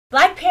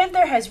Black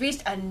Panther has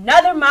reached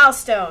another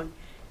milestone.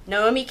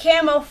 Naomi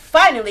Campbell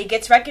finally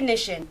gets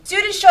recognition.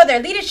 Students show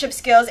their leadership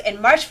skills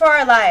in March for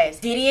Our Lives.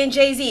 Diddy and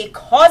Jay-Z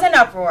cause an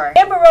uproar.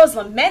 Amber Rose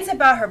laments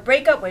about her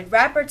breakup with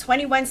rapper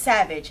 21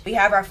 Savage. We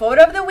have our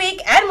photo of the week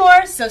and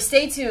more, so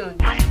stay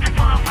tuned.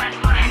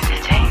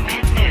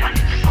 Entertainment news.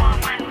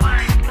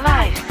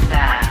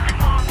 Lifestyle.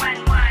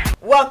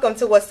 Welcome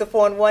to What's the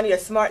 4-in-1, your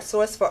smart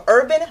source for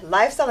urban,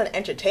 lifestyle, and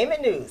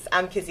entertainment news.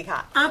 I'm Kizzy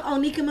Cox. I'm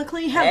Onika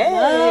McLean.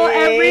 Hello,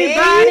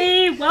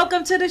 everybody.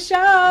 Welcome to the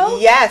show.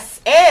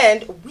 Yes,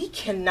 and we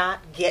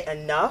cannot get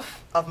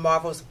enough of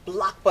Marvel's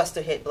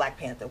blockbuster hit Black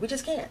Panther. We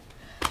just can't.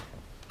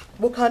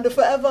 Wakanda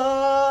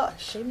forever.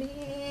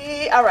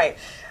 Shimmy. All right.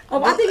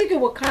 Oh, I think you can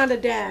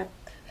Wakanda dab.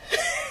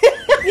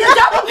 Yeah,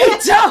 that would be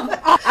dumb.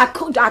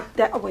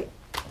 Oh, wait.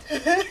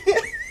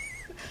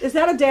 Is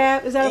that a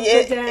dab? Is that a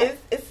good dab?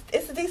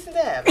 It's a decent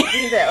dab.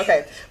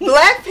 Okay.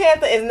 Black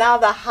Panther is now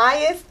the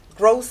highest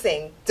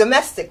grossing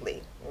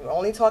domestically, we're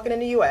only talking in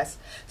the U.S.,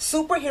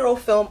 superhero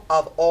film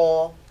of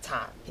all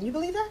time. Can you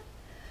believe that?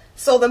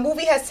 So the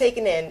movie has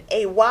taken in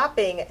a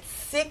whopping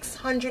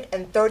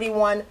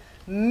 $631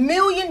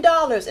 million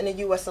in the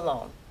U.S.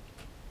 alone.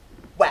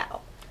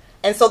 Wow.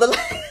 And so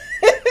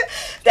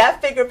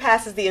that figure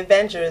passes the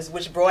Avengers,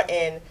 which brought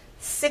in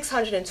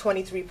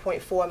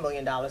 $623.4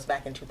 million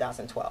back in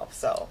 2012.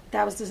 So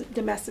that was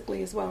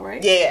domestically as well,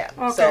 right? Yeah.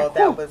 Okay. So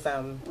that was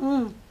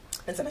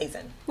it's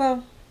amazing.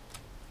 Well,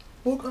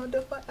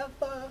 Wakanda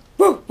forever.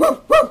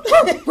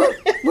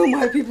 When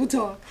white people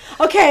talk.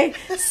 Okay,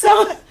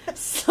 so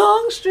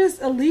songstress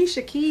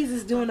Alicia-Keys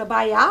is doing a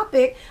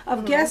biopic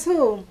of guess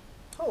who?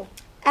 Who?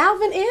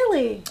 Alvin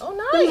Ailey. Oh,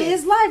 nice.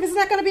 His life. Isn't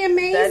that going to be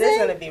amazing? That is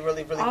going to be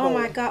really, really cool. Oh,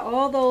 my God.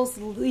 All those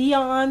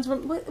Leons.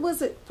 What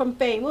was it from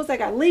Fame? What was that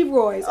guy?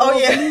 Leroy's. Oh,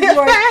 yeah.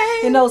 Leroy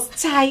in those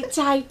tight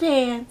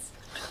pants.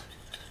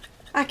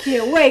 I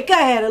can't wait. Go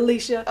ahead,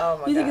 Alicia. Oh, my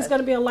God. You think it's going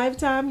to be a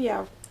Lifetime?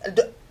 Yeah.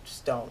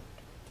 Just don't.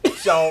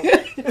 Lifetime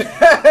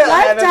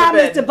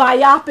is the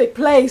biopic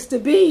place to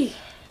be.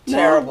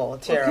 Terrible.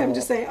 Okay, I'm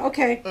just saying.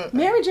 Okay.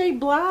 Mary J.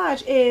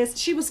 Blige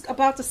she was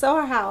about to sell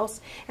her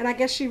house, and I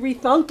guess she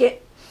rethunk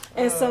it.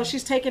 And so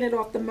she's taking it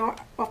off the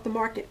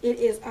market. It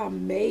is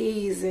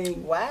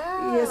amazing.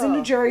 Wow. It's in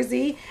New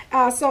Jersey.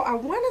 So I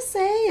want to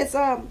say it's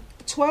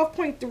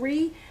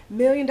 $12.3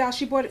 million.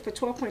 She bought it for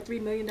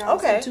 $12.3 million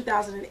in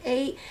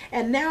 2008,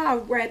 and now I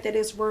read that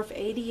it's worth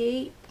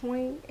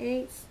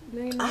 $88.8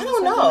 million. I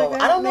don't know.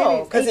 I don't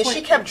know because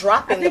she kept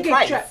dropping the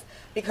price.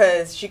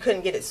 Because she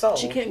couldn't get it sold.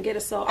 She couldn't get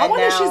it sold. I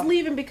wonder if she's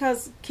leaving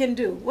because can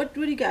do. What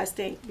do you guys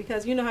think?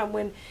 Because you know how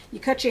when you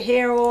cut your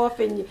hair off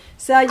and you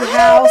sell your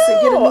house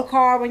and get a new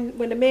car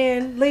when the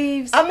man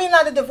leaves. I mean,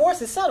 now the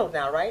divorce is settled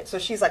now, right? So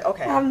she's like,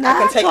 okay, I can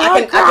take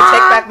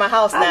back my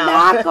house now.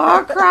 I'm not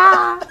gonna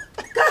cry.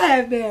 Go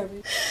ahead,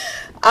 Mary.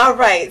 All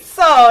right.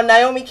 So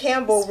Naomi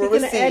Campbell will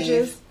receive.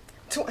 Edges.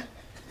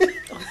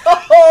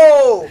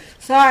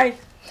 Sorry.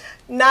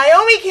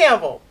 Naomi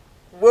Campbell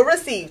will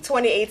receive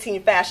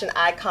 2018 Fashion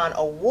Icon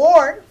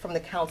Award from the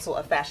Council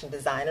of Fashion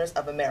Designers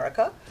of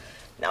America.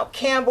 Now,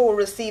 Campbell will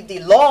receive the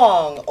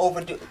long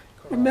overdue.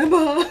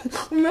 Remember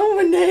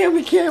when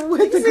Naomi Campbell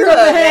with the girl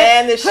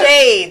man, the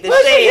shade.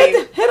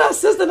 Hit her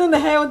sister in the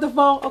head with the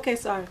phone. Okay,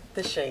 sorry.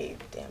 The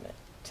shade, damn it.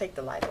 Take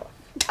the light off.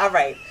 All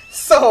right.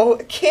 So,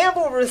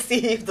 Campbell will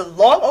receive the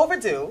long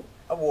overdue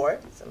award.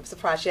 I'm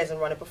surprised she hasn't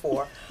run it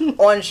before.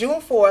 On June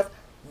 4th,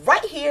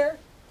 right here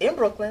in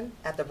Brooklyn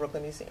at the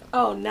Brooklyn Museum.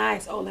 Oh,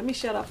 nice. Oh, let me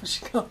shut up.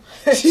 She gonna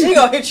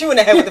hit you in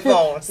the head with the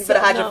phone. You better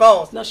hide your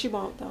phone. No, she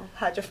won't though.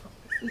 Hide your phone.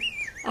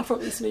 I'm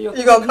from East New York.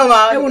 You gonna come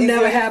out? It will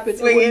never happen.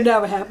 It will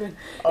never happen.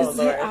 Oh,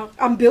 Lord.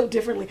 I'm built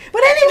differently.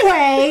 But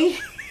anyway,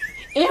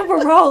 Amber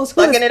Rose,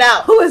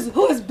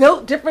 who is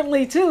built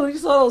differently too. You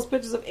saw those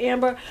pictures of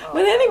Amber. Oh,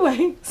 but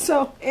anyway,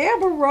 so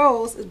Amber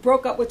Rose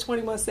broke up with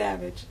 21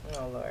 Savage.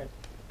 Oh Lord.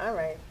 All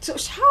right. So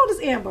how old is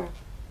Amber?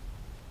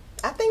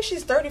 I think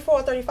she's 34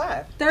 or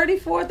 35.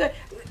 34?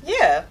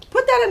 Yeah.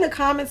 Put that in the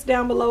comments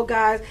down below,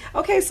 guys.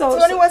 Okay, so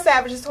 21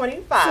 Savage is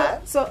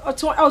 25.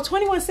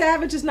 21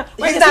 Savage is not.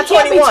 He's not 21. He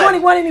can't be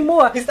 21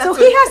 anymore. So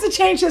he has to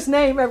change his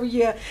name every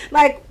year.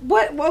 Like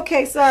what?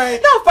 Okay, sorry.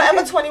 No,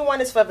 Forever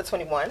 21 is Forever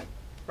 21,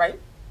 right?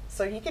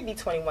 So he could be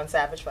 21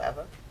 Savage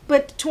forever.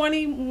 But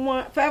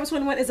Forever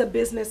 21 is a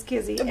business,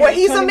 Kizzy. Well,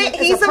 he's a man.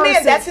 He's a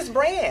man. That's his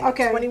brand.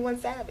 Okay.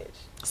 21 Savage.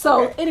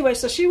 So anyway,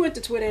 so she went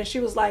to Twitter and she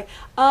was like,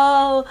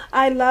 "Oh,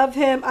 I love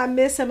him. I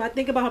miss him. I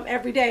think about him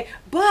every day."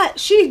 But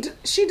she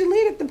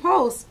deleted the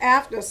post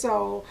after,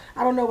 so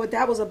I don't know what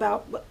that was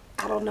about. But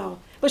I don't know.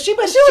 But she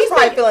was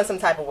probably feeling some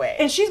type of way.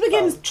 And she's been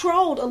getting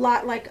trolled a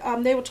lot. Like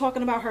they were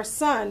talking about her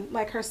son.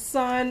 Like her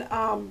son.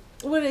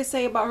 What did they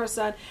say about her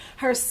son?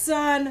 Her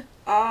son.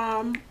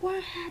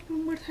 What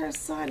happened with her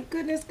son?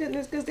 Goodness,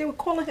 because they were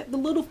calling him the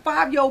little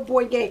 5-year-old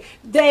boy gay.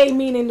 They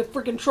meaning the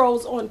freaking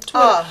trolls on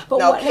Twitter. But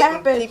no, what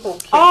happened?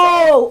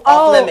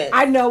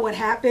 I know what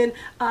happened.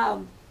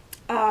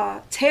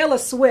 Taylor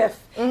Swift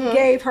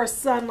gave her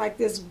son like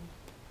this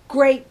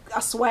great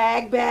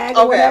swag bag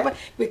or whatever,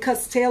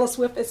 because Taylor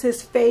Swift is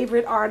his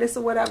favorite artist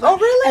or whatever. Oh,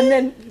 really?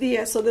 And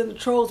then, so then the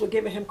trolls were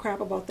giving him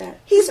crap about that.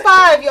 He's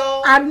 5,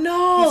 y'all. I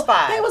know. He's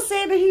 5. They were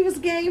saying that he was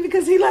gay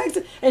because he likes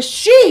it. And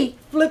she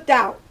flipped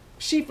out.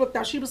 She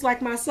was like,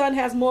 my son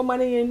has more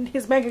money in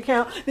his bank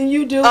account than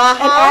you do. And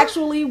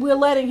actually, we're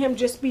letting him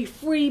just be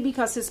free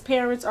because his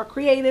parents are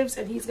creatives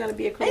and he's going to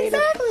be a creative.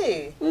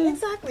 Exactly.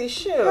 Exactly.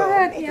 Sure. Go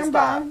ahead, Amber.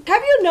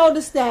 Have you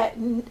noticed that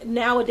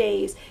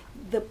nowadays,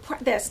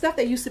 that stuff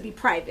that used to be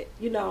private,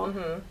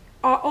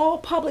 are all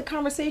public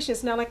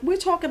conversations now? Like, we're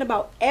talking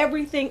about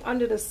everything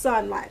under the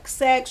sun, like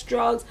sex,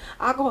 drugs,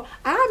 alcohol.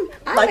 I'm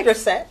like you're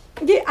set.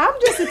 Yeah, I'm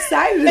just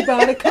excited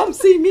about it. Come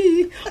see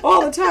me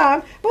all the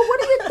time. But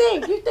what do you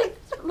think?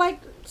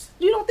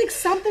 You don't think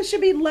something should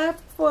be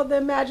left for the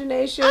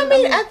imagination? I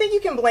mean, I think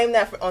you can blame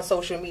that on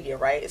social media,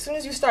 right? As soon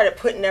as you started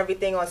putting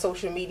everything on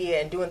social media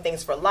and doing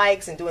things for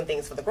likes and doing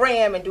things for the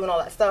gram and doing all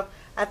that stuff,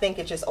 I think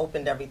it just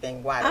opened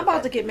everything wide open. I'm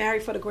about to get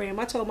married for the gram.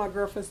 I told my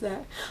girlfriends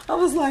that. I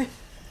was like,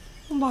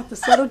 I'm about to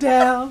settle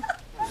down.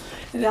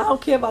 And I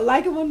don't care if I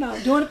like him or not.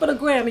 I'm doing it for the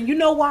gram. And you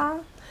know why?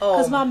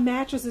 Because my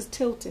mattress is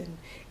tilting.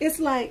 It's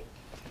like,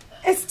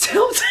 it's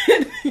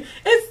tilted.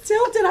 It's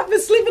tilted. I've been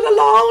sleeping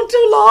alone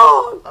too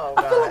long. Oh,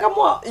 I feel like I'm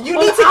on. You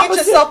need to get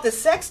yourself the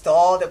sex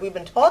doll that we've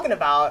been talking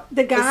about.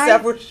 The guy? For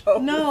several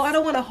shows. No, I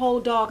don't want a whole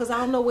doll because I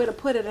don't know where to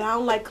put it and I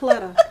don't like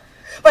clutter.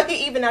 But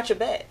he even out your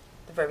bed,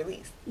 at the very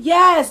least.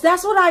 Yes,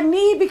 that's what I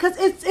need because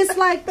it's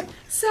like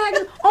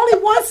sagging.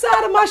 Only one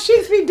side of my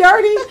sheets be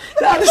dirty.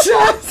 The other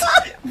side's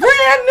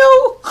brand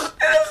new.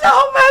 It's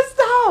all messed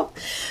up.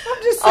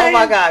 I'm just saying. Oh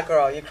my God,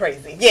 girl, you're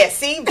crazy. Yeah,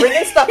 see,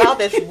 bringing stuff out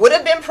that would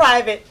have been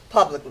private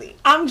publicly.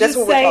 I'm just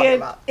what saying, we're talking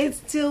about. It's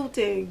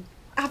tilting.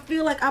 I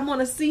feel like I'm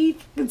on a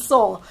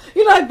seesaw.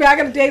 You know, like back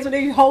in the days when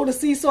they hold the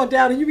seesaw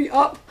down and you be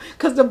up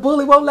because the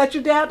bully won't let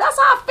you down. That's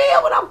how I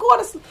feel when I'm going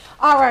to sleep.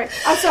 All right,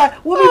 I'm sorry.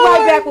 We'll be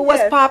right back with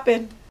what's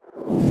popping.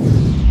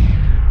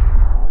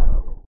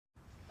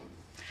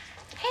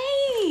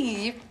 Hey,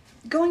 you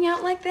going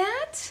out like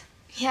that?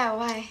 Yeah,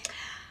 why?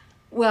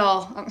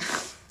 Well,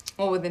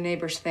 what would the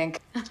neighbors think?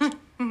 I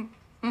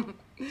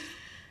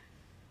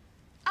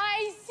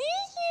see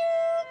you!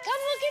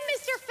 Come look at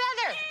Mr.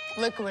 Feather.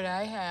 Look what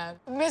I have.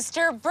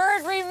 Mr.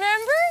 Bird,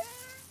 remember?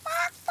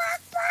 Bark,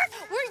 bark,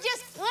 bark. We're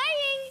just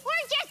playing.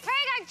 We're just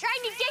playing. I'm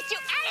trying to get you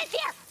out of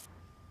here.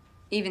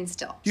 Even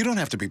still. You don't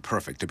have to be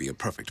perfect to be a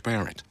perfect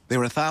parent.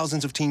 There are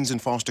thousands of teens in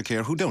foster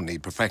care who don't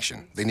need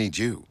perfection. They need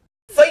you.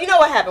 So you know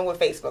what happened with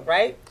Facebook,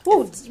 right?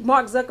 Ooh,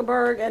 Mark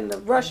Zuckerberg and the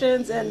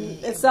Russians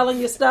and selling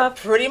your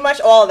stuff. Pretty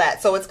much all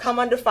that. So it's come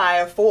under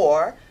fire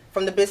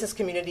from the business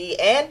community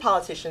and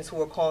politicians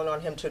who are calling on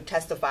him to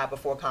testify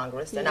before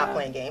Congress. They're not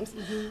playing games.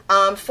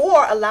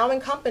 For allowing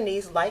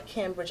companies like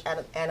Cambridge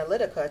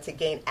Analytica to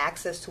gain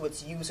access to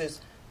its users'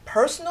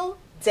 personal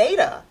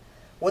data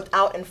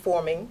without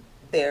informing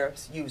their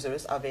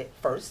users of it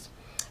first.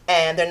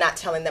 And they're not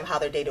telling them how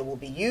their data will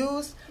be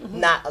used,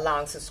 not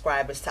allowing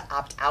subscribers to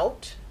opt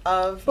out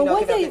of, but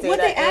what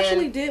they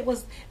actually did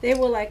was they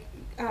were like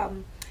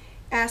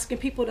asking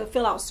people to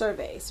fill out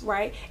surveys,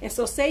 right? And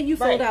so say you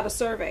filled out a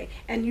survey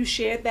and you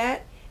shared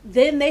that,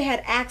 then they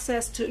had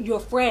access to your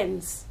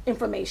friends'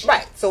 information.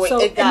 Right. So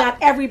and not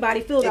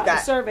everybody filled out the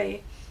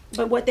survey.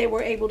 But what they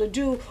were able to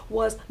do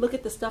was look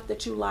at the stuff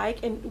that you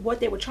like, and what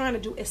they were trying to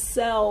do is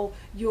sell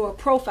your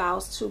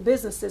profiles to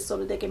businesses so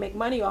that they can make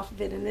money off of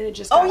it, and then it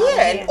just got out of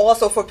hand. And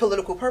also for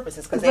political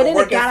purposes because they were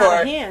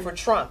working for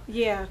Trump.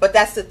 Yeah. But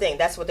that's the thing.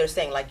 That's what they're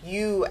saying. Like,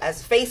 you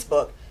as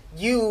Facebook,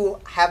 you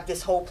have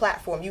this whole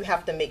platform. You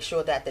have to make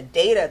sure that the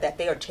data that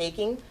they are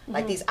taking,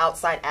 like these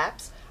outside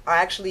apps, are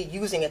actually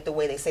using it the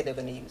way they say they're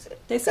going to use it.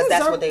 They said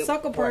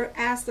Zuckerberg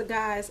asked the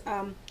guys,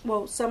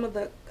 some of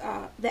the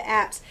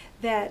apps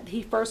that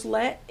he first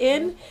let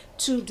in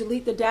to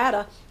delete the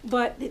data,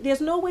 but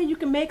there's no way you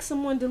can make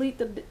someone delete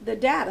the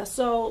data.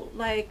 So,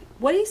 like,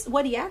 what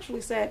he actually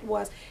said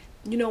was,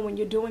 when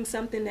you're doing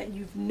something that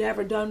you've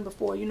never done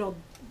before,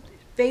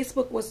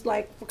 Facebook was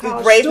like for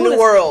college brave new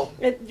world,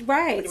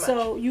 right?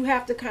 So you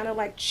have to kind of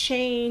like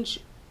change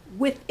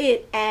with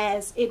it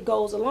as it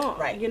goes along,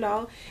 right?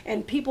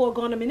 And people are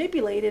going to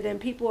manipulate it, and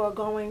people are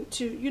going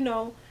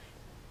to,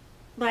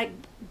 like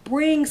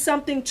bring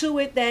something to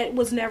it that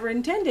was never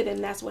intended,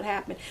 and that's what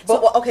happened.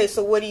 But okay,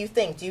 so what do you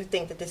think? Do you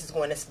think that this is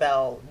going to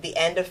spell the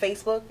end of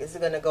Facebook? Is it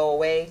going to go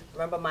away?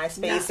 Remember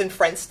MySpace and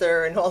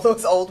Friendster and all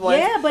those old ones?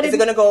 Yeah, but is it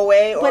going to go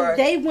away, or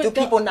do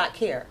people not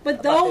care?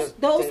 But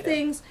those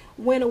things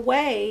went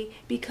away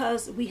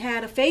because we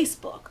had a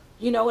Facebook.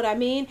 You know what I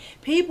mean?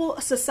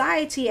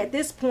 Society at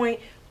this point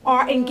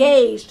are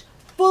engaged,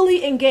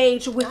 fully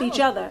engaged with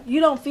each other. You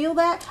don't feel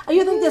that? Or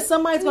you think that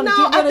somebody's going to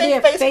get rid of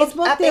their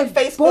Facebook?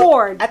 They're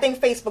bored. I think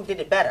Facebook did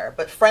it better.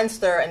 But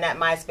Friendster and that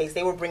MySpace,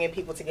 they were bringing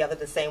people together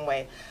the same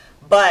way.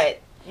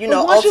 But,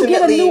 once you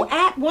get a new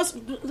app,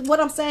 what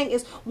I'm saying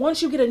is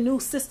once you get a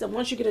new system,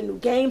 once you get a new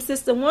game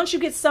system, once you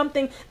get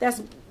something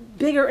that's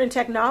bigger in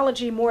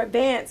technology, more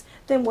advanced,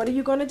 then what are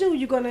you going to do?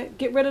 You're going to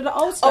get rid of the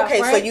old stuff,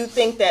 okay, right? so you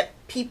think that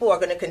people are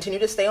going to continue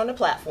to stay on the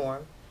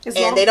platform,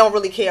 And they don't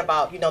really care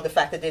about, the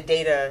fact that their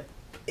data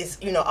is,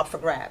 up for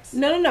grabs.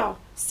 No.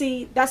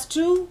 See, that's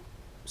two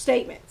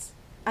statements.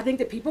 I think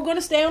that people are going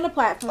to stay on the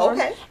platform.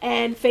 Okay.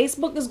 And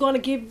Facebook is going to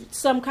give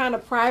some kind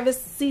of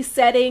privacy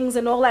settings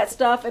and all that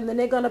stuff. And then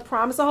they're going to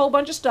promise a whole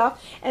bunch of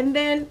stuff. And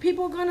then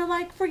people are going to,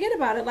 like, forget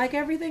about it like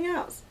everything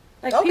else.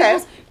 Like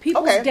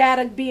people's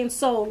data being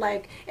sold,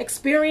 like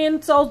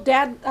Experian sold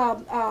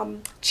data,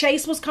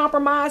 Chase was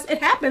compromised. It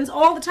happens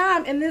all the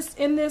time in this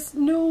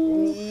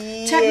new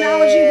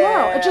technology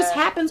world. It just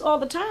happens all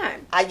the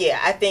time. I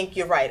think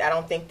you're right. I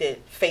don't think that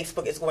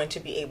Facebook is going to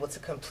be able to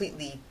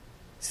completely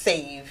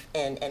save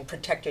and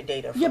protect your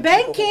data. From your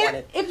bank people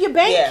can't. If your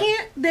bank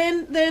can't,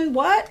 then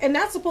what? And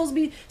that's supposed to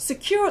be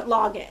secured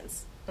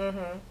logins.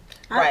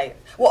 Right.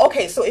 Well,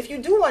 okay. So if you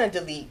do want to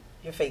delete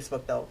your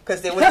Facebook, though,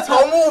 because there was this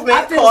whole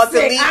movement called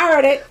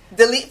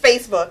delete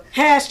Facebook.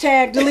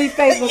 Hashtag delete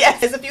Facebook.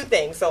 Yes, there's a few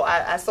things. So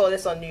I saw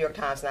this on New York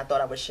Times, and I thought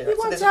I would share it. You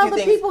want to tell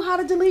the people how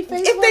to delete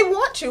Facebook? If they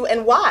want to,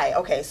 and why.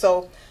 Okay,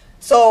 so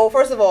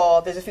first of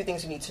all, there's a few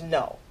things you need to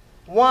know.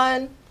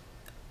 One,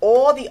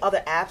 all the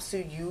other apps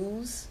you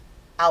use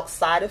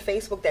outside of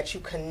Facebook that you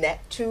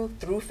connect to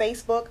through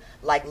Facebook,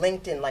 like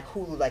LinkedIn, like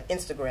Hulu, like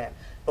Instagram,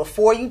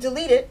 before you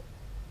delete it,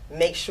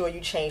 make sure you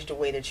change the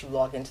way that you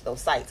log into those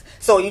sites.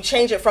 So you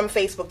change it from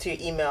Facebook to your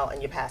email and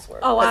your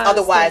password. Oh,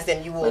 otherwise,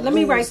 then you will let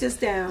me write this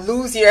down.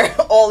 Lose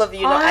all of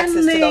your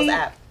access to those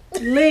apps.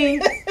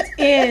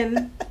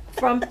 LinkedIn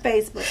from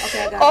Facebook.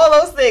 Okay, I got all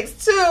those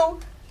things too.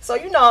 So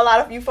a lot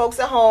of you folks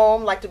at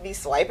home like to be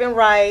swiping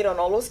right on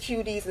all those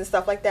cuties and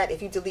stuff like that.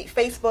 If you delete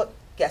Facebook,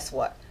 guess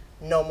what?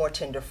 No more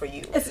Tinder for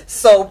you.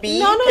 So be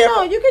careful.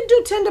 No. You can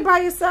do Tinder by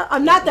yourself.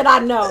 Not that I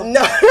know.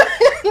 No.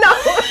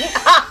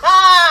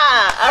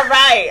 All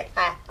right.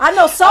 I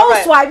know Soul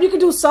Swipe. You can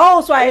do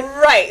Soul Swipe.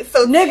 Right.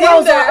 So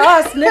Negroes are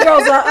us.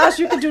 Negroes are us.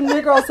 You can do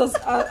Negroes.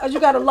 You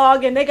got to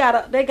log in. They got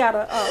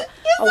a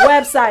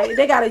website.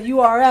 They got a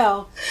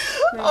URL.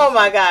 Oh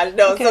my God.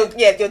 No. Okay. So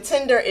your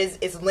Tinder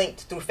is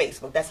linked through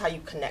Facebook. That's how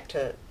you connect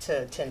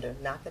to Tinder.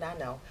 Not that I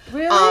know.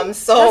 Really?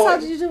 So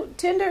that's how you do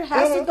Tinder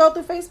has to go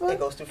through Facebook. It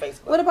goes through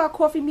Facebook. What about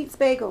Coffee Meets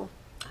Bagel?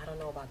 I don't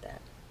know about that.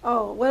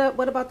 Oh,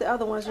 what about the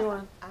other ones you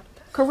want?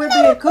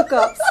 Caribbean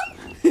hookups.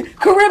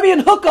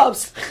 Caribbean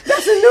hookups.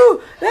 That's a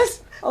new.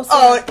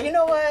 You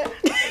know what?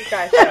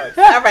 Gosh,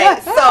 all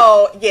right.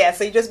 So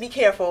so you just be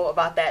careful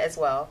about that as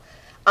well.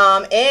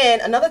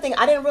 And another thing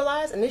I didn't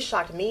realize, and this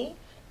shocked me,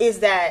 is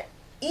that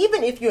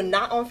even if you're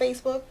not on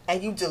Facebook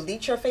and you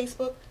delete your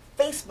Facebook,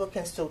 Facebook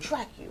can still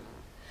track you.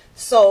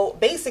 So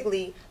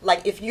basically,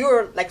 like if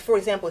you're, like for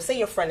example, say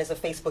your friend is a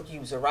Facebook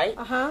user, right?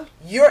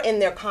 You're in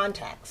their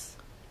contacts.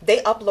 They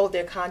upload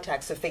their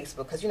contacts to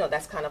Facebook because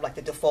that's kind of like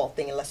the default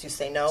thing unless you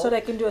say no. So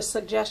they can do a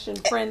suggestion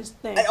friends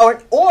thing.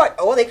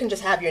 Or they can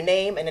just have your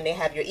name and then they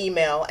have your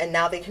email and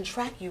now they can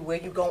track you where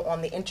you go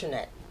on the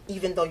internet.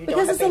 Even though you don't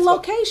have Facebook. Because it's a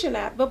location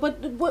app. But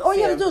all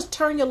you have to do is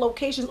turn your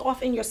locations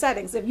off in your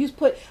settings. If you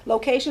put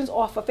locations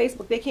off for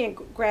Facebook, they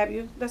can't grab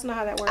you. That's not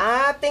how that works.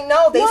 I think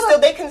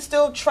they can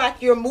still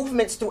track your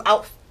movements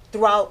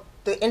throughout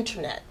the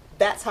internet.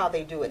 That's how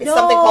they do it. It's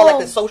something called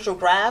like the social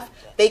graph.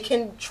 They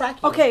can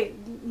track you. Okay,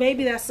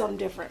 maybe that's something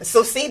different.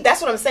 So see,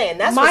 that's what I'm saying.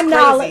 That's my what's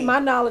knowledge. crazy. My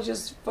knowledge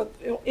is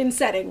in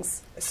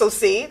settings. So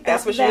see,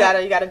 that's what you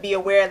gotta be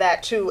aware of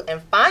that too.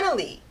 And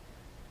finally,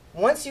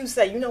 once you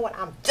say, you know what,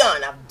 I'm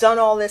done. I've done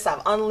all this.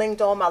 I've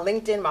unlinked all my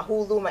LinkedIn, my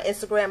Hulu, my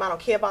Instagram. I don't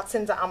care about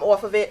Tinder. I'm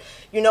off of it.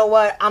 You know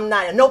what? I'm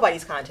not in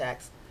nobody's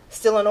contacts.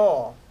 Still in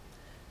all,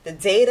 the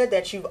data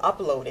that you've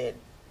uploaded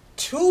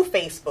to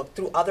Facebook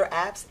through other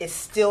apps is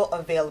still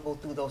available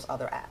through those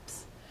other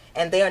apps.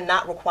 And they are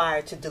not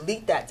required to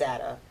delete that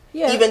data,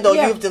 even though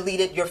you've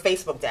deleted your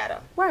Facebook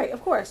data. Right,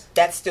 of course.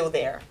 That's still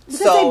there. Because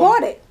they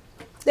bought it.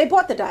 They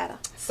bought the data.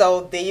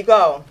 So there you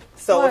go.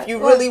 So if you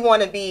really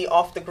want to be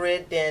off the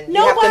grid, then you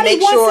have to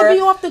make sure. Nobody wants to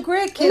be off the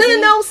grid,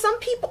 Kizzy. No. Some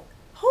people.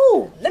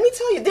 Who? Let me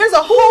tell you. There's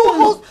a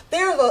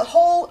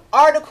whole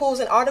articles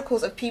and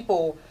articles of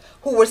people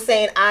who were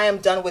saying, I am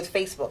done with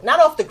Facebook. Not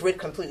off the grid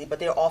completely, but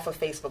they're off of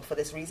Facebook for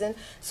this reason.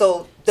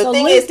 So the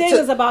thing is, LinkedIn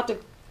is about to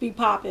be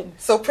popping.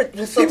 So to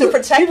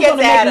protect your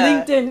data,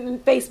 make LinkedIn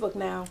and Facebook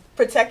now.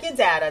 Protect your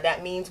data.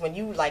 That means when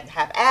you like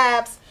have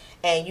apps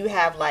and you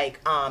have like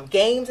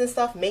games and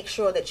stuff, make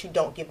sure that you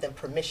don't give them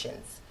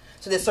permissions.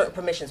 So there's certain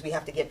permissions. We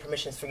have to get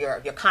permissions for your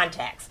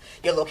contacts,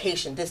 your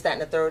location, this, that,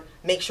 and the third.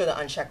 Make sure to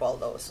uncheck all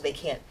those so they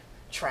can't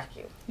track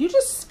you. You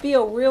just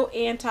feel real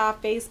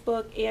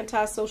anti-Facebook,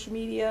 anti-social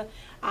media.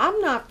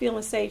 I'm not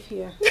feeling safe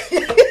here.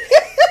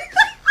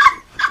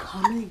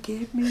 Come and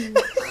get me.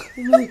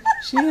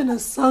 She in a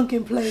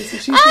sunken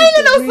place. And I ain't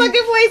in no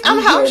sunken place.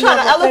 I'm trying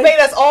to elevate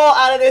us all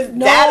out of this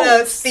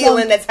data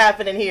stealing that's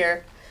happening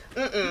here.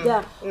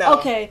 Yeah. No.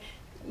 Okay.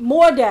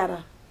 More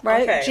data,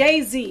 right? Okay.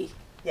 Jay-Z.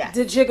 Yes.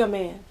 The Jigga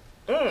Man.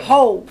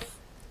 Hove.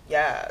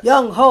 Yes.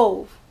 Young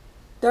Hove.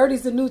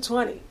 30's the new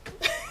 20.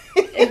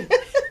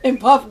 and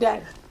Puff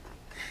Daddy.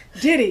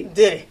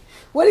 Diddy.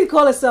 What do you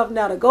call himself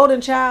now? The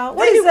Golden Child?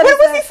 What was he said?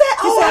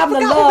 He said, I'm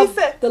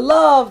the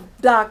love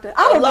doctor.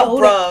 I don't know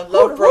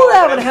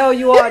whoever the hell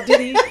you are,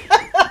 Diddy.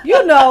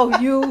 You know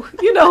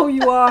who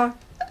you are.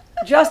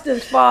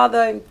 Justin's father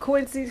and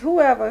Quincy's,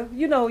 whoever,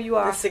 you know who you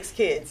are. The 6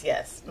 kids,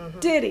 yes. Mm-hmm.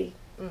 Diddy,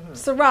 Mm-hmm.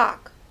 Ciroc,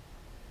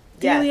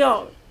 Yes.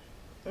 DeLeon.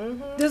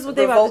 Mm-hmm. This is what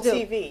they about to do.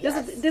 TV, This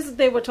yes. is what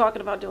they were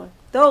talking about doing.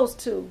 Those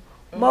two,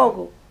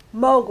 mogul,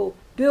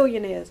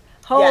 billionaires,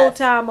 whole Yes.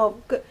 time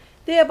over.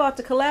 They're about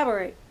to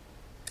collaborate.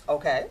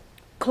 Okay.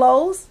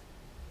 Clothes,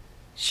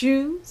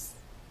 shoes,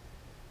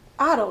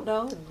 I don't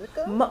know,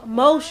 Liquor?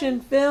 motion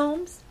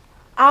films,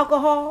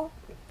 alcohol.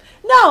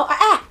 No, an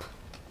app.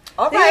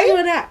 All They're gonna do right.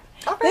 an app.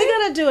 Okay. They're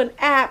gonna do an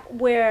app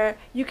where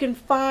you can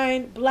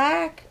find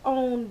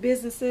black-owned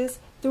businesses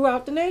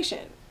throughout the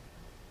nation.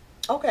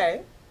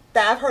 Okay.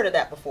 I've heard of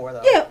that before,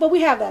 though. Yeah, but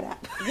we have that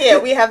app. Yeah,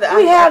 we have that.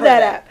 We I've have heard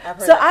that app. I've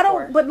heard So that I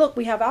before. don't. But look,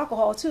 we have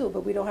alcohol too,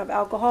 but we don't have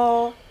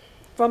alcohol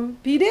from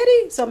P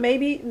Diddy. So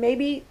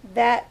maybe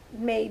that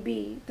may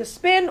be the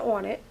spin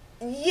on it.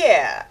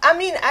 Yeah, I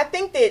mean, I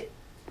think they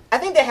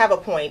have a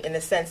point in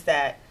the sense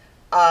that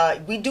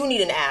we do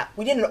need an app.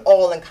 We need an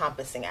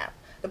all-encompassing app.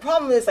 The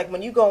problem is, like,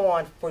 when you go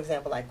on, for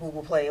example, like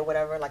Google Play or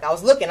whatever, like, I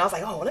was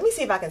like, oh, let me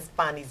see if I can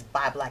find these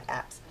Buy Black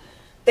apps.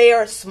 They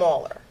are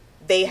smaller.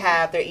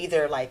 They're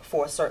either, like,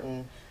 for a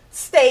certain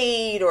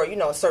state or,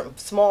 a certain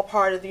small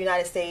part of the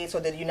United States or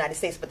the United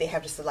States, but they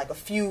have just, like, a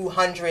few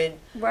hundred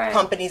Right.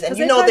 companies, and 'Cause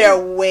they there are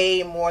probably-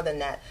 way more than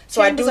that.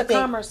 So Chambers I do of think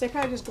Commerce. They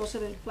probably just go to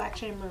the Black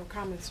Chamber of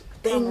Commerce.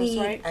 they need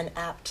right? an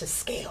app to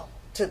scale,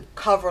 to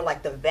cover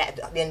like the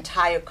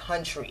entire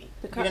country.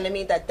 You know what I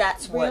mean?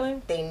 That's Really?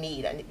 what they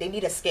need. And they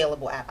need a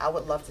scalable app. I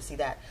would love to see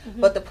that. Mm-hmm.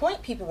 But the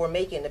point people were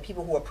making, the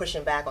people who are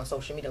pushing back on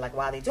social media, like,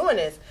 why are they doing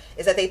this,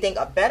 is that they think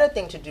a better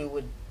thing to do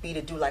would be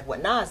to do like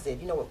what Nas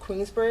did. You know, with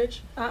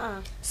Queensbridge?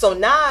 So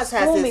Nas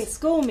has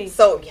School me.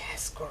 So,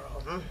 yes,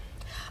 girl.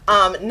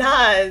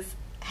 Nas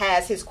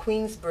has his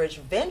Queensbridge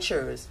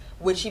Ventures,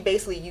 which he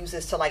basically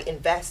uses to like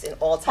invest in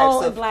all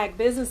types of black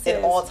businesses,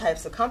 in all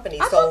types of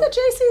companies. I thought that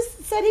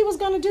Jay-Z said he was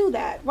going to do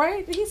that,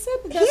 right? He said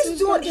that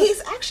that's what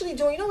he's actually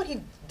doing. You know what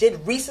he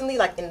did recently,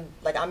 like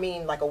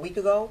a week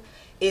ago,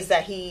 is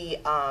that he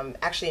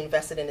actually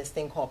invested in this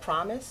thing called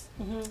Promise.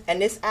 Mm-hmm.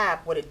 And this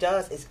app, what it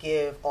does is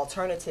give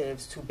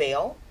alternatives to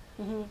bail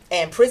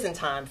and prison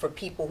time for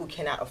people who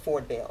cannot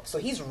afford bail. So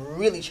he's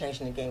really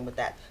changing the game with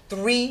that.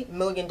 $3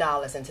 million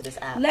into this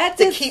app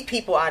to keep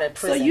people out of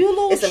prison. So you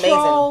little it's amazing.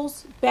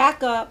 trolls,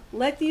 back up.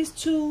 Let these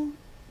two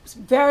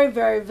very,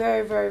 very,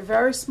 very, very,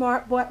 very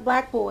smart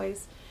black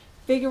boys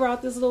figure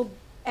out this little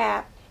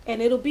app,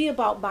 and it'll be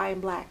about buying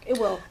black. It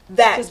will.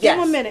 Just give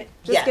them a minute.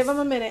 Give them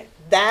a minute.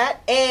 That,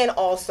 and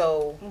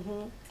also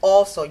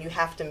you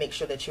have to make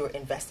sure that you're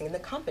investing in the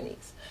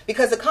companies,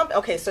 because the company.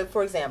 Okay, so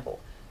for example,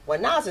 what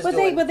Nas is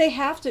doing, but they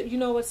have to. You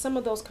know what? Some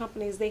of those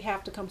companies, they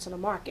have to come to the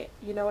market.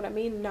 You know what I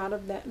mean? Not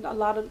of that. A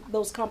lot of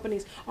those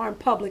companies aren't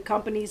public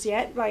companies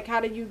yet. Like,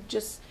 how do you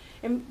just?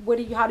 And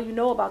how do you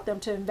know about them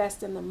to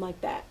invest in them like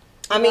that?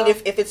 I mean,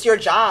 if it's your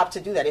job to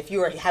do that, if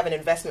you have an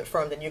investment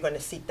firm, then you're going to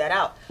seek that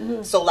out.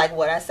 So like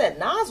what I said,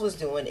 Nas was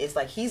doing is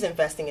like he's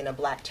investing in a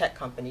black tech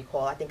company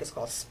I think it's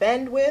called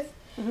Spend With.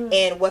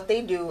 And what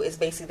they do is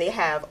basically they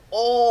have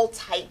all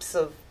types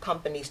of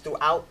companies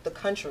throughout the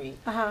country.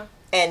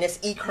 And it's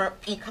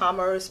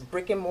e-commerce,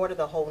 brick and mortar,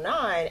 the whole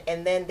nine.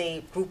 And then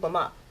they group them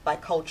up by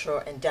culture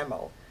and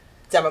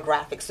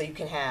demographics. So you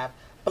can have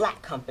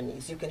black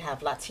companies, you can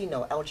have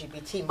Latino,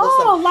 LGBT, Muslim.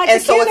 Oh, like and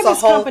the so cannabis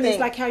it's a whole companies, thing.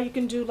 like how you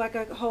can do like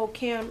a whole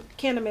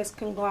cannabis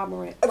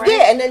conglomerate. Right?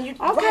 Yeah, and then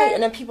Okay.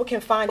 and then people can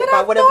find But it by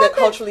I whatever thought they're that-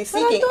 culturally but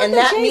I seeking, thought and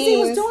that that Jay-Z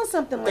was means doing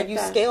something like that you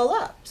that. scale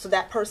up. So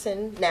that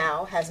person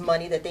now has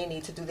money that they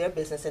need to do their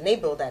business, and they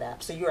build that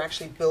app. So you're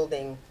actually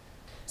building.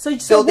 So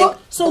building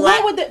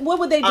what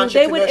would they do?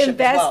 They would entrepreneurship as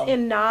invest well.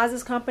 in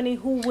Nas's company.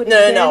 Who would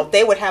No.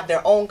 They would have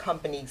their own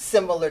company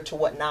similar to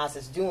what Nas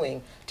is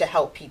doing to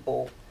help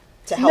people,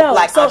 to help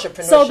black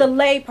entrepreneurship. So the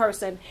lay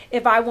person,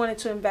 if I wanted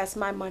to invest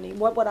my money,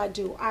 what would I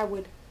do? I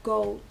would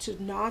go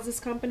to Nas's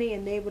company,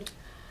 and they would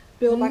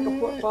build like a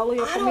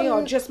portfolio for me,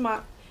 or just my.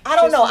 I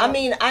don't know. My, I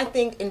mean, I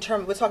think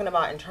we're talking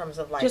about in terms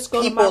of like just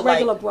go people to my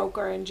regular like,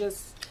 broker and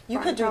just. You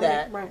find could do how many-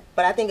 that, right?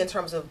 but I think in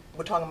terms of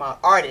we're talking about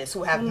artists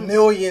who have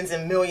millions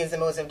and millions and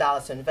millions of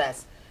dollars to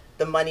invest,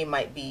 the money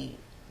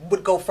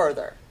would go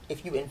further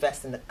if you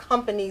invest in the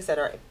companies that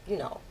are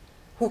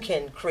who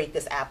can create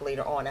this app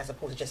later on as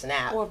opposed to just an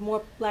app. Or if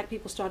more black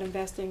people start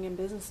investing in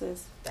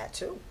businesses. That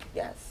too,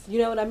 yes. You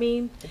know what I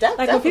mean? Like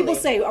when people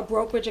say a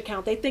brokerage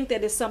account, they think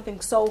that it's something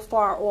so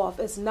far off.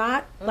 It's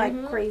not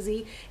like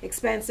crazy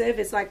expensive.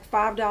 It's like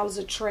 $5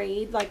 a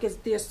trade. Like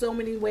there's so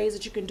many ways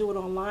that you can do it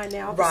online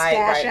now.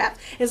 Stash apps.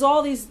 There's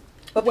all these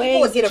But ways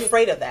people would get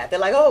afraid of that. They're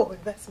like, oh,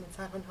 investments,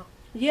 I don't know.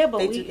 Yeah, but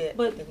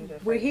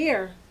we're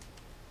here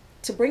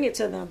to bring it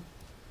to them.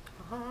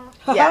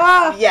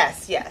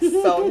 Yes.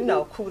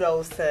 So,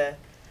 kudos to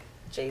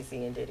Jay-Z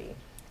and Diddy.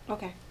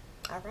 Okay.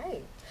 All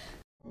right.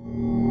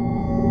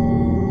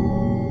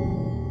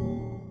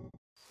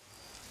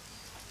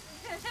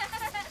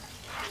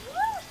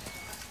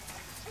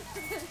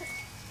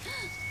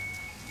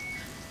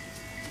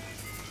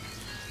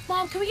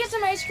 Mom, can we get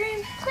some ice cream?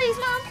 Please,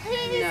 Mom,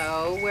 please.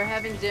 No, we're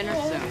having dinner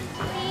soon.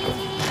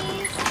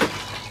 Please.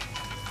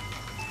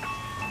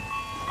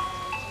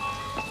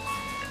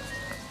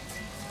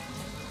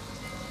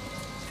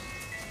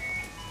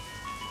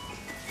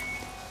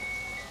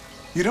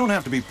 You don't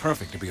have to be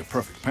perfect to be a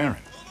perfect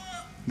parent.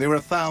 There are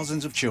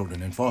thousands of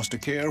children in foster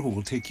care who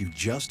will take you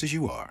just as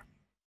you are.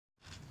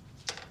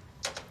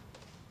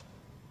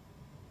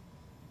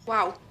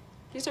 Wow,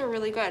 these are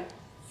really good.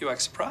 You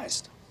act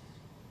surprised.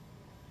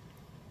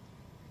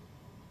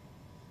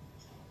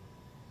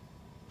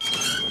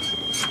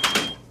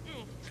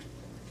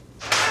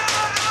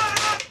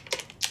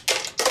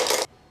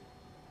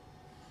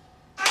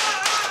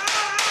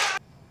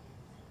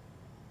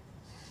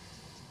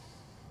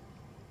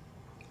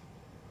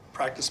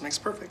 Practice makes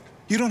perfect.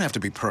 You don't have to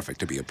be perfect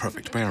to be a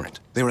perfect parent.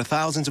 There are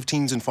thousands of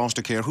teens in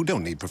foster care who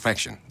don't need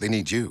perfection. They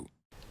need you.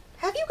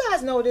 Have you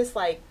guys noticed,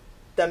 like,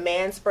 the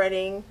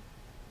man-spreading,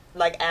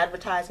 like,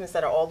 advertisements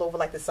that are all over,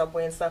 like, the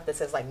subway and stuff that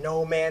says, like,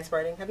 no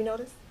man-spreading? Have you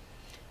noticed?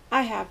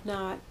 I have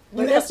not.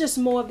 But that's just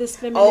more of this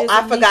feminism. Oh,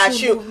 I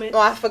forgot you. Movement. Oh,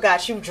 I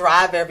forgot you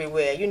drive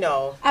everywhere, you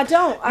know. I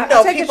don't. You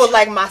know, people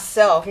like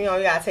myself, you know,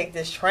 you gotta take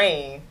this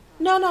train.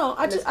 No,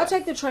 I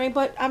take the train,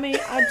 but I mean,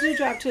 I do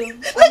drive too.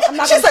 I'm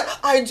not She's like,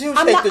 I do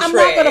take the train. I'm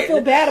not gonna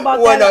feel bad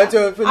about that.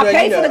 I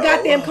pay for the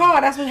goddamn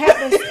car. That's what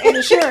happens in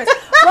insurance.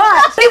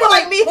 But people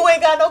like me who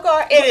ain't got no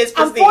car, it is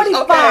prestige. I'm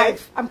 45.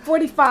 Okay. I'm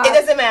 45. It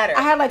doesn't matter.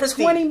 I had like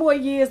prestige. 20 more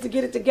years to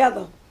get it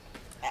together.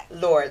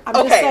 Lord, I'm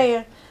just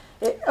saying.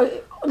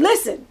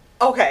 Listen.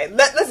 Okay,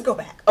 let's go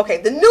back.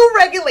 Okay, the new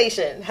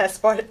regulation has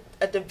sparked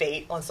a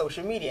debate on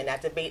social media, and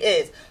that debate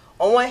is,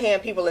 on one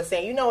hand, people are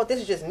saying, you know what,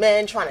 this is just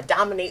men trying to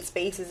dominate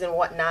spaces and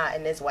whatnot,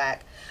 and this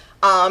whack.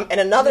 And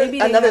another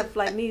have,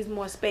 like, needs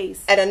more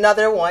space. And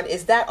another one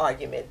is that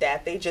argument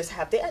that they just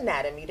have the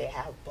anatomy, they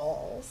have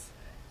balls,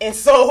 and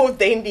so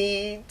they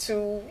need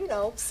to, you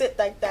know, sit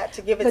like that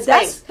to give it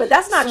space. But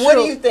that's not true. What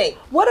do you think?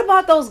 What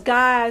about those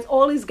guys,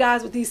 all these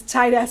guys with these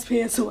tight ass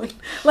pants on?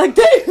 Like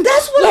that's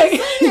what I'm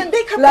saying.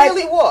 They can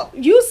barely walk.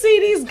 You see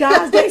these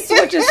guys, they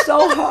switching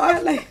so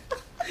hard. Like,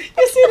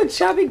 you see the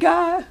chubby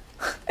guy,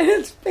 and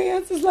his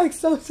pants is like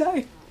so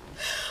tight.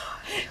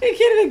 He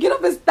can't even get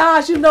up his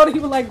thighs. You know that he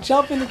was like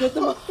jumping to get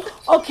them.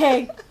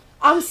 Okay,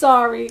 I'm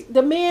sorry.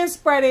 The man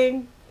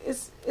spreading.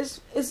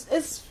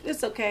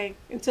 It's okay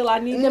until I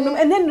need them.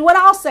 And then what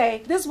I'll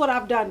say, this is what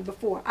I've done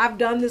before. I've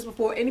done this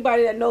before.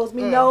 Anybody that knows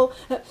me know.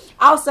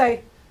 I'll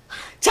say,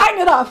 tighten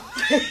it up.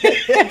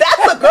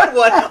 That's a good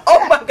one.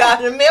 Oh my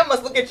God, the man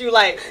must look at you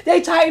like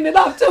they tighten it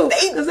up too,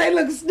 because they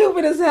look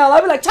stupid as hell.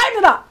 I'll be like, tighten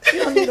it up.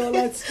 You don't need all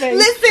that space.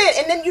 Listen,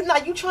 and then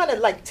you trying to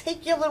like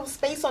take your little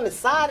space on the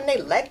side, and they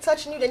leg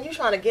touching you. Then you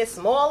trying to get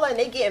smaller, and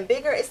they getting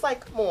bigger. It's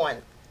like, come on,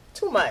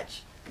 too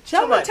much.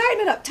 Tell me,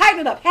 tighten it up. Tighten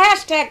it up.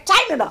 Hashtag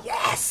tighten it up.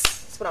 Yes,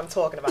 that's what I'm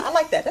talking about. I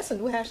like that. That's a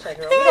new hashtag,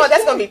 girl. You know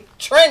that's gonna be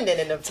trending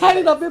in the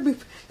tighten it up.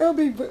 It'll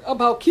be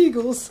about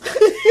Kegels.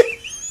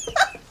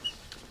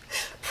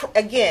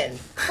 Again,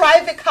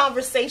 private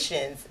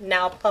conversations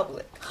now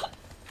public.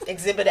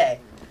 Exhibit A.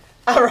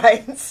 All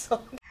right.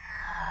 So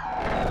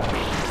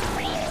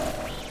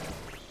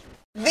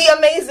the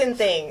amazing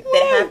thing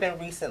that happened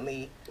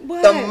recently,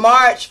 the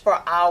March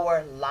for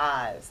Our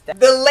Lives.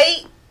 The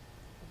late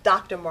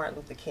Dr. Martin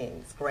Luther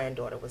King's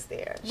granddaughter was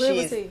there. Where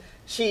was he?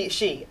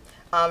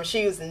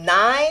 She was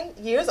 9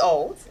 years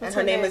old, and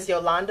her name is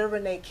Yolanda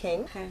Renee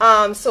King.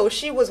 Okay. So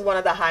she was one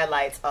of the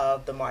highlights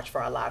of the March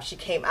for Our Lives. She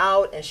came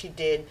out and she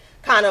did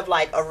kind of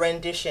like a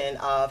rendition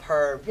of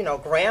her, you know,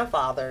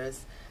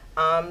 grandfather's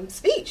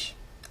speech.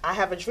 I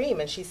have a dream,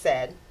 and she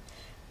said,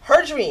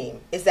 her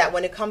dream is that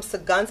when it comes to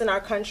guns in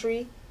our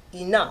country,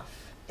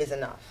 enough is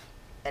enough.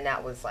 And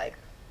that was like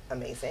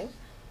amazing.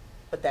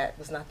 But that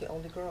was not the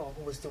only girl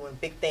who was doing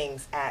big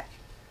things at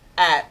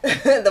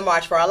the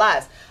March for Our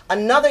Lives.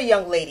 Another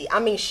young lady, I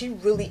mean, she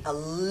really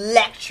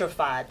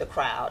electrified the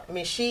crowd. I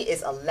mean, she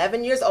is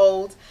 11 years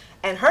old,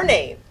 and her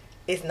name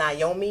is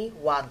Naomi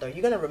Wadler.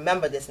 You're going to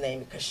remember this name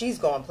because she's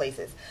going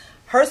places.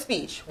 Her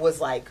speech was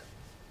like,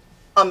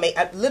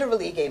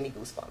 literally it gave me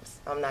goosebumps.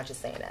 I'm not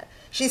just saying that.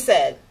 She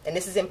said, and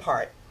this is in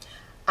part,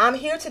 I'm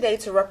here today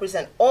to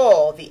represent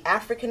all the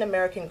African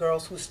American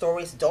girls whose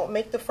stories don't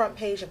make the front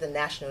page of the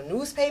national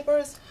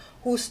newspapers,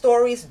 whose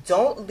stories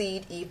don't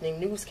lead evening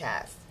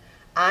newscasts.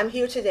 I'm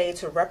here today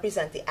to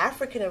represent the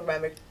African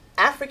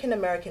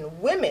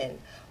American women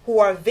who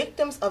are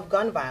victims of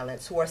gun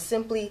violence, who are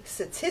simply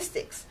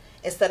statistics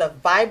instead of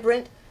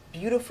vibrant,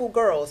 beautiful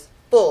girls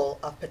full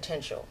of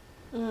potential.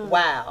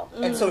 Wow.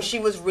 And so she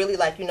was really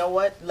like, you know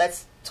what?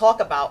 Let's talk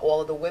about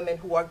all of the women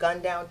who are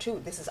gunned down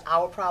too. This is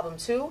our problem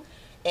too,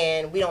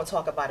 and we don't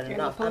talk about it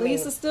enough. The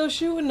police are still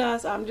shooting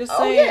us. I'm just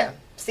saying. Oh yeah.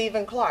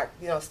 Stephen Clark,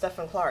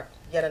 Stephen Clark,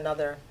 yet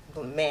another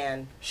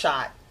man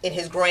shot in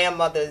his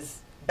grandmother's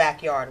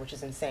backyard, which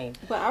is insane.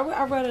 But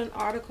I read an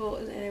article,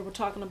 and they were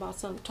talking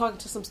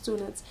to some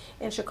students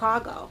in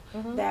Chicago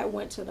that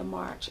went to the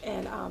march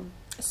and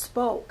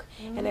spoke,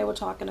 and they were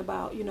talking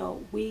about,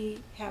 we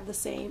have the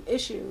same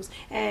issues,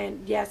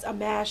 and yes, a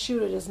mass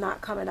shooter does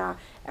not come in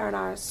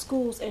our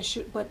schools and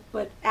shoot,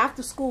 but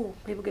after school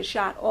people get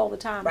shot all the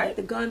time. Right. Like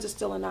the guns are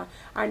still in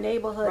our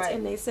neighborhoods, right.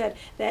 And they said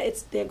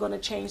that they're going to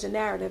change the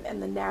narrative,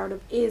 and the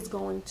narrative is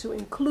going to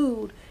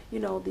include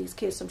these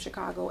kids from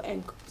Chicago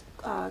and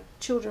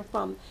children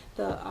from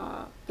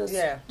the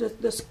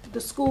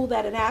school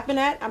that it happened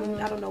at. I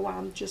mean, I don't know why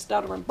I'm just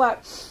stuttering,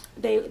 but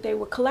they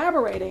were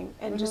collaborating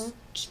and just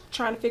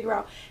trying to figure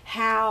out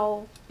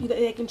how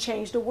they can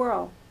change the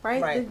world.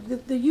 Right.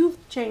 The youth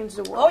changed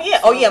the world.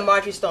 Oh yeah.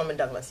 Marjorie Stoneman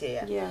Douglas.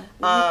 Yeah. The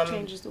youth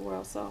changes the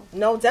world. So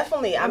no,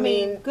 definitely. I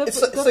mean, good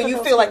so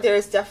you feel like there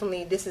is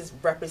definitely, this is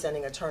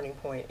representing a turning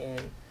point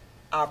in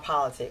our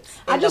politics.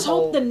 I just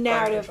hope the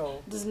narrative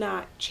does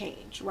not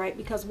change, right?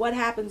 Because what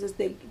happens is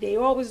they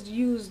always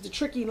use the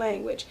tricky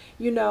language.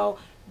 You know,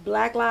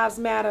 Black Lives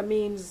Matter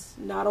means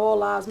not all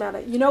lives matter.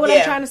 You know what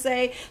I'm trying to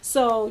say?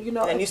 So, you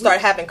know. And you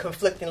start having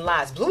conflicting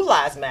lives. Blue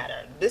lives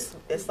matter. It's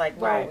like,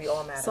 no, we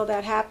all matter. So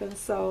that happens.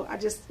 So I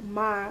just,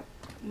 my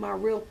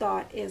real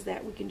thought is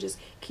that we can just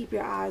keep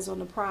your eyes on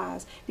the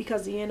prize,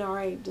 because the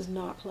NRA does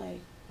not play.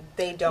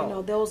 They don't. You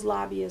know, those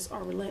lobbyists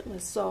are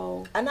relentless.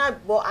 So, and I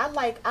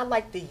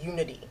like the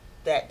unity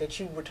that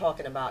you were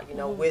talking about, you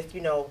know, with,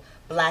 you know,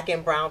 black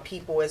and brown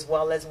people as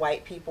well as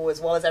white people as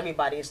well as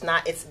everybody.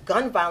 It's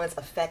gun violence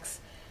affects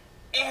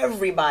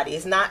everybody.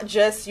 It's not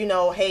just, you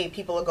know, hey,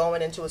 people are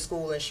going into a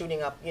school and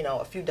shooting up, you know,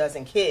 a few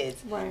dozen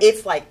kids. Right.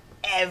 It's like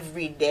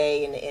every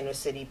day in the inner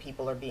city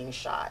people are being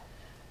shot.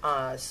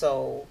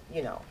 So,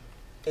 you know,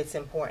 it's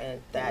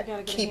important that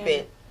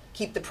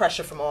keep the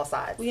pressure from all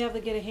sides. We have to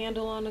get a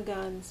handle on the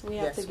guns. We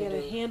have to get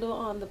a handle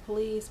on the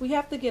police. We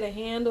have to get a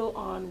handle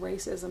on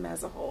racism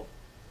as a whole.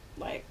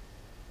 Like,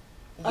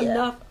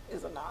 enough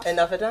is enough.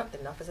 Enough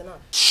is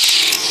enough.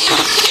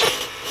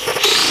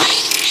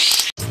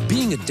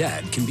 Being a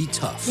dad can be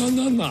tough.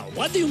 No.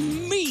 What do you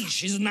mean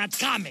she's not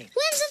coming?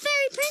 When's the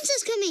fairy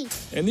princess coming?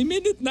 Any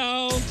minute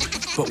now.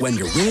 But when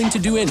you're willing to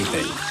do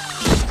anything...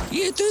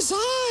 It is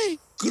I,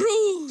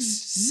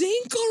 Cruz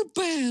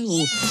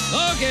Zinkerbell.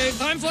 Okay,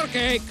 time for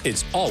cake.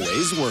 It's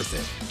always worth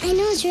it. I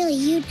know it's really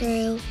you,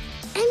 Drew.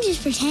 I'm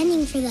just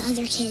pretending for the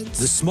other kids.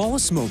 The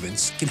smallest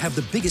moments can have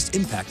the biggest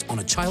impact on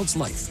a child's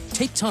life.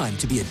 Take time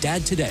to be a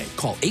dad today.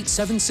 Call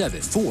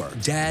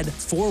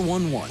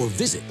 877-4DAD-411 or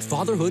visit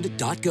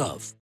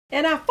fatherhood.gov.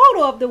 And our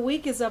photo of the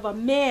week is of a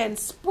man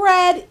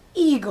spread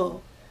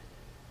eagle.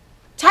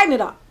 Tighten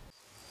it up.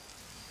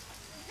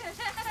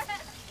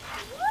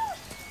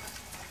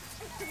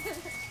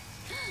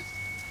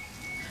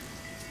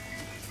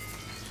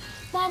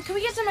 Mom, can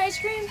we get some ice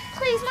cream?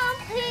 Please, Mom,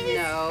 please.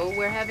 No,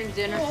 we're having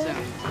dinner soon.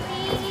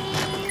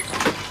 Please.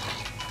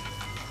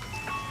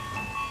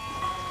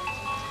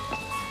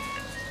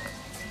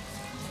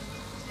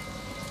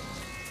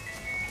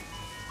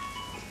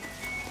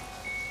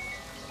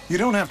 You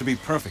don't have to be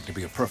perfect to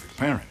be a perfect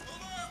parent.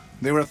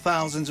 There are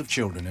thousands of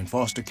children in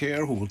foster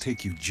care who will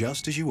take you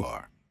just as you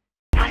are.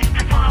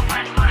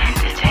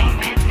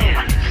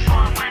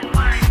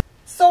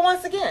 So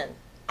once again,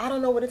 I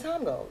don't know where the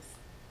time goes.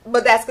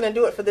 But that's going to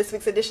do it for this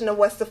week's edition of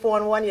What's the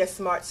 411, your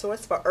smart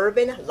source for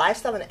urban,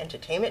 lifestyle, and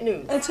entertainment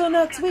news. Until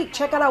next week,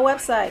 check out our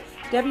website,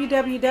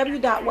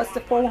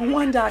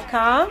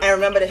 www.whatsthe411.com. And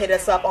remember to hit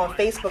us up on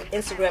Facebook,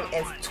 Instagram,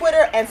 and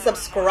Twitter, and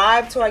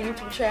subscribe to our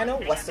YouTube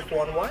channel, What's the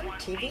 411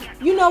 TV.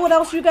 You know what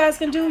else you guys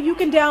can do? You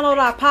can download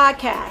our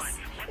podcast.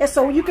 And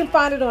so you can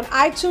find it on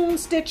iTunes,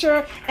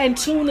 Stitcher, and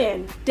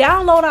TuneIn.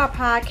 Download our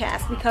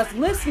podcast, because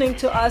listening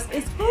to us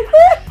is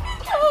hilarious.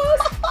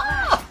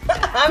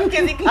 I'm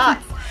Kizzy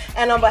Cox.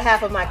 And on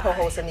behalf of my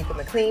co-host, Onika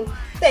McLean,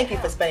 thank you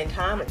for spending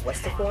time with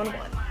What's the 411.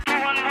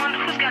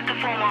 411, who's got the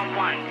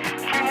 411?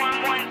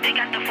 411, they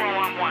got the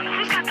 411.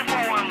 Who's got the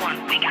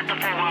 411? We got the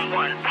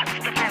 411. What's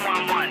the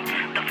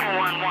 411? The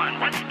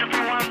 411. What's the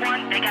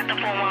 411? They got the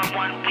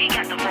 411. We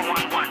got the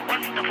 411.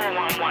 What's the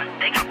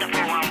 411? They got the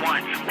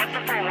 411. What's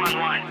the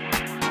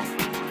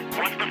 411?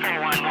 What's the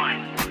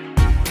 411?